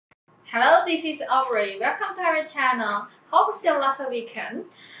Hello, this is Aubrey. Welcome to our channel. Hope you still last weekend.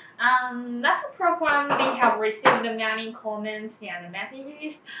 Last program we have received many comments and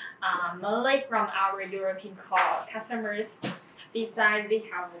messages, mainly from our European customers. This side we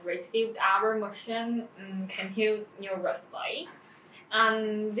have received our machine continuously.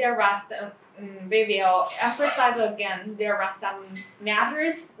 There was we will emphasize again. There are some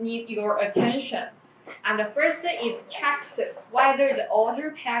matters need your attention. And the first is check whether the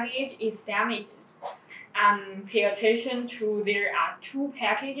order package is damaged. Pay attention to there are two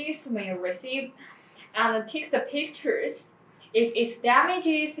packages when you receive, and take the pictures. If it's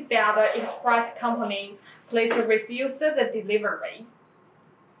damaged by the express company, please refuse the delivery.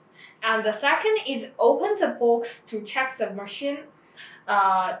 And the second is open the box to check the machine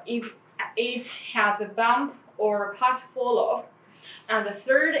if it has a bump or parts fall off. And the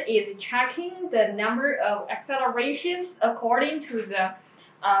third is checking the number of accelerations according to the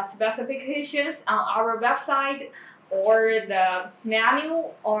specifications on our website or the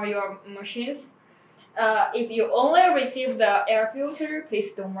manual or your machines. If you only receive the air filter,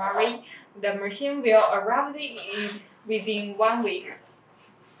 please don't worry. The machine will arrive within 1 week.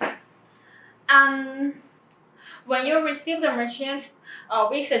 When you receive the machines,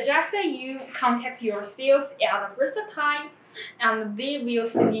 we suggest that you contact your sales at the first time, and we will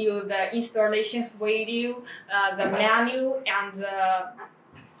send you the installations video, the manual, and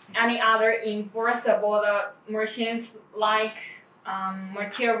any other infos about the machines like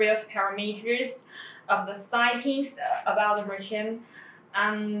materials parameters of the sightings about the machine.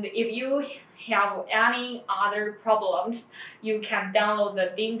 And if you have any other problems, you can download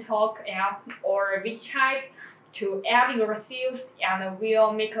the DingTalk app or WeChat to add your sales, and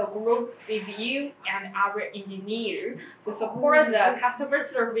we'll make a group with you and our engineer to support the customer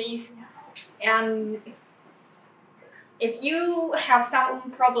service. And if you have some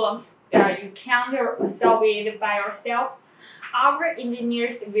problems, you can't solve it by yourself, our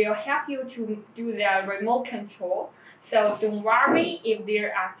engineers will help you to do the remote control. So don't worry if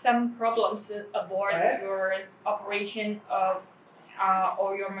there are some problems aboard your operation of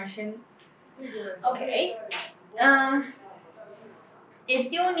or your machine. Okay.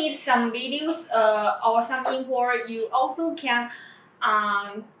 If you need some videos or some info, you also can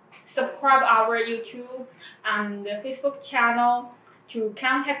subscribe our YouTube and Facebook channel to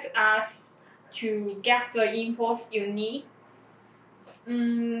contact us to get the infos you need.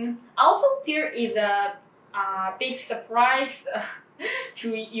 Also, there is a big surprise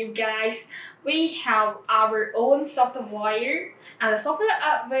to you guys. We have our own software, and the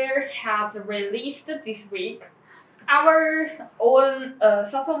software has released this week. Our own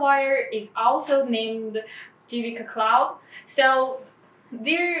software is also named GWEIKecloud. So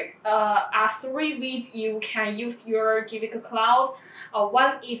there are 3 ways you can use your GWEIKecloud.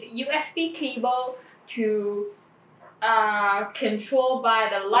 One is USB cable to control by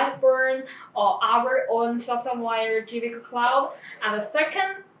the light burn or our own software GWEIKecloud. And the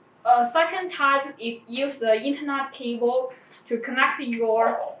second type is use the internet cable to connect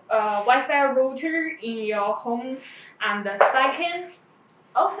your Wi-Fi router in your home. And the second,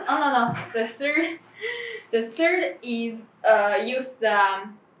 the third is use the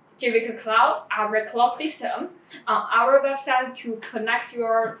GWEIKecloud, our cloud system, on our website to connect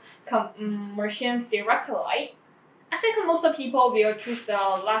your machines directly. I think most people will choose the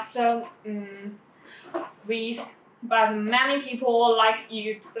last ways, but many people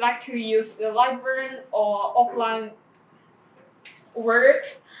like to use the light burn or offline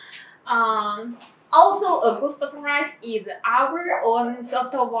works. Also, a good surprise is our own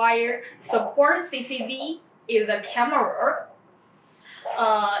software support CCD is a camera.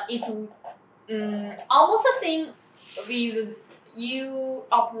 It's almost the same with you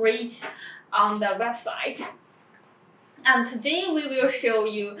operate on the website. And today we will show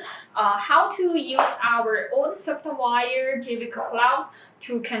you how to use our own software GWEIKecloud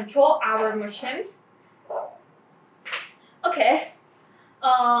to control our machines. Okay.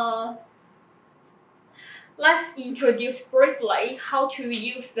 Let's introduce briefly how to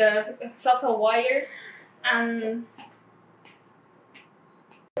use the software. And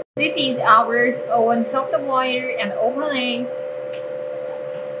this is our own software, and opening.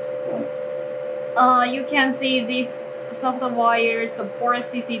 You can see this software support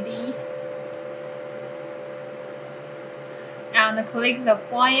CCD, and click the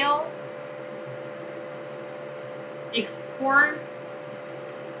file, export,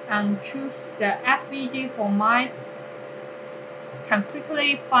 and choose the SVG format. Can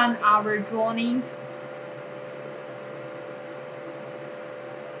quickly find our drawings.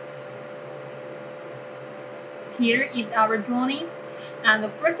 Here is our drawings. And the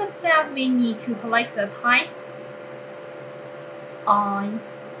first step, we need to collect the text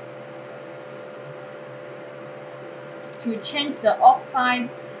to change the offset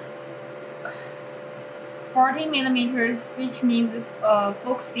 40 millimeters, which means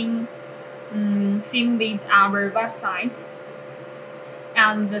focusing same with our website.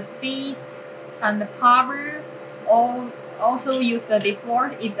 And the speed and the power also use the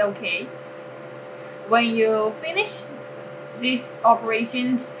default is okay. When you finish these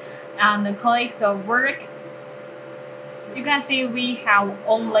operations and click the work, you can see we have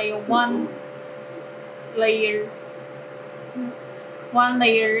only one layer,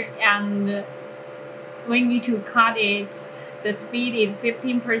 and we need to cut it. The speed is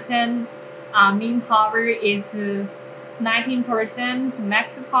 15%, mean power is 19%,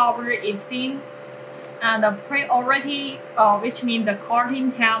 max power is same, and the priority, which means the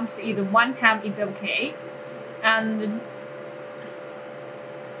cutting times is 1 time is okay. And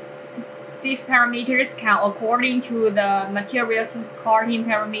these parameters can according to the materials cutting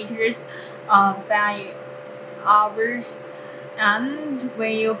parameters by hours. And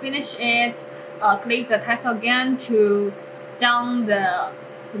when you finish it, click the text again to down the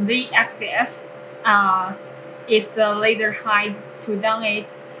z-axis. It's the laser height to down it.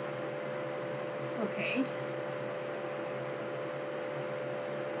 Okay.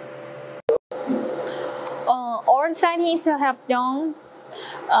 All settings have done.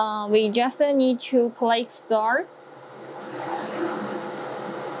 We just need to click start.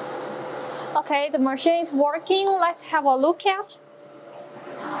 Okay, the machine is working. Let's have a look at.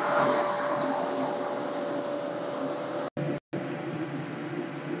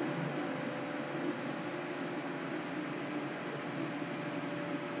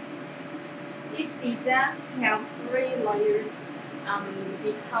 These designs have 3 layers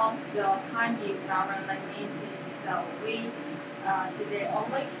because the time is very limited. So we today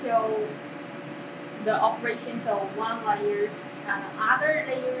only show the operations of 1 layer, and other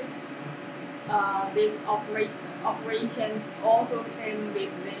layers. These operations also same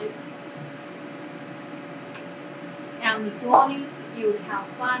with this. And the drawings you can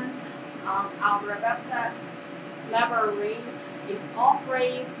find on our website library is all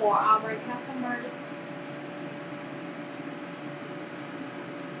free for our customers.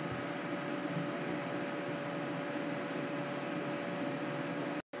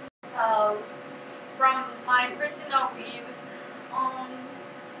 From my personal views,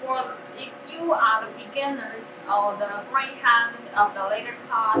 for if you are the beginners or the great hand of the laser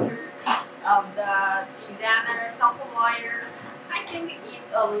cutter, of the designer software, I think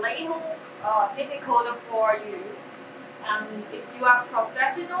it's a little difficult for you. And if you are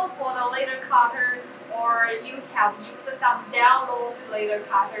professional for the laser cutter, or you have used some download laser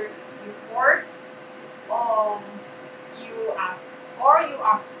cutter before, you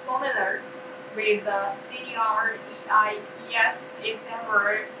are familiar with the CDR, EIPS,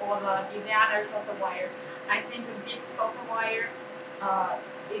 etc. or the designer software, I think this software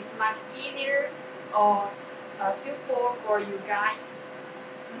is much easier or suitable for you guys.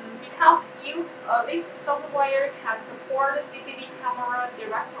 Because this software can support CCD camera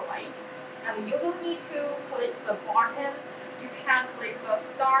directly, and you don't need to click the button. You can click the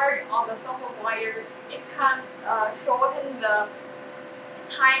start on the software. It can shorten the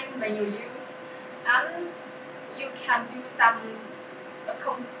time when you use, and you can do some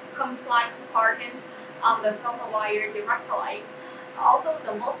complex patterns on the software directly. Also,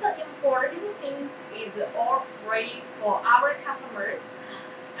 the most important thing is all free for our customers.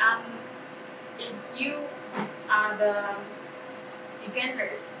 If you are the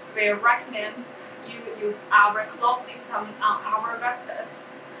beginners, we recommend you use our cloud system on our websites.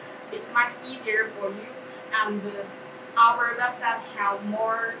 It's much easier for you, and our website have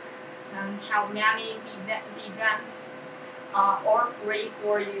many designs all free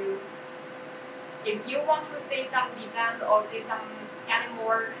for you. If you want to see some designs or see some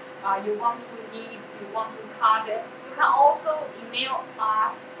animal you want to cut it, you can also email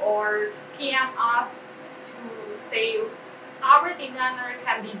us or PM us to say our designer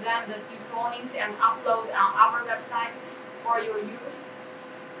can design the drawings and upload on our website for your use.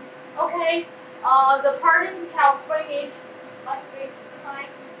 Okay, the patterns have finished. Let's wait time.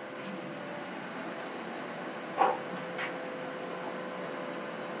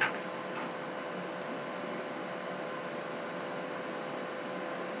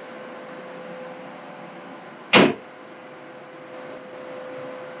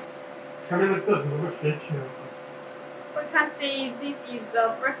 We can see this is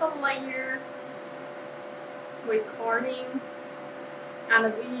the first layer recording,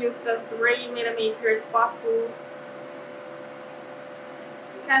 and we use the 3mm possible.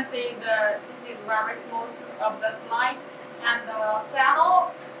 can see this is very smooth of the slide, and the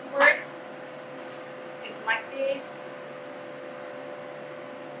panel works is like this.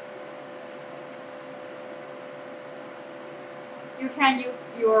 You can use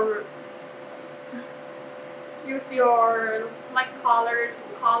your like color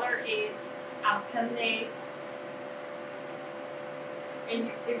to color it and paint it.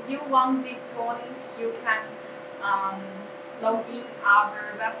 And if you want these fonts, you can log in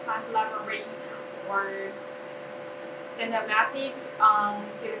our website library or send a message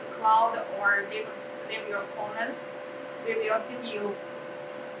to the cloud or leave your comments. We will send you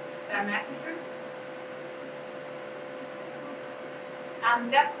the message.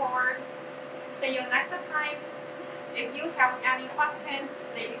 And that's all. See you next time. If you have any questions,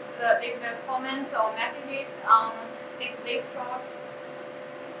 please leave the comments or messages on this short.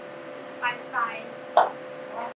 Bye bye.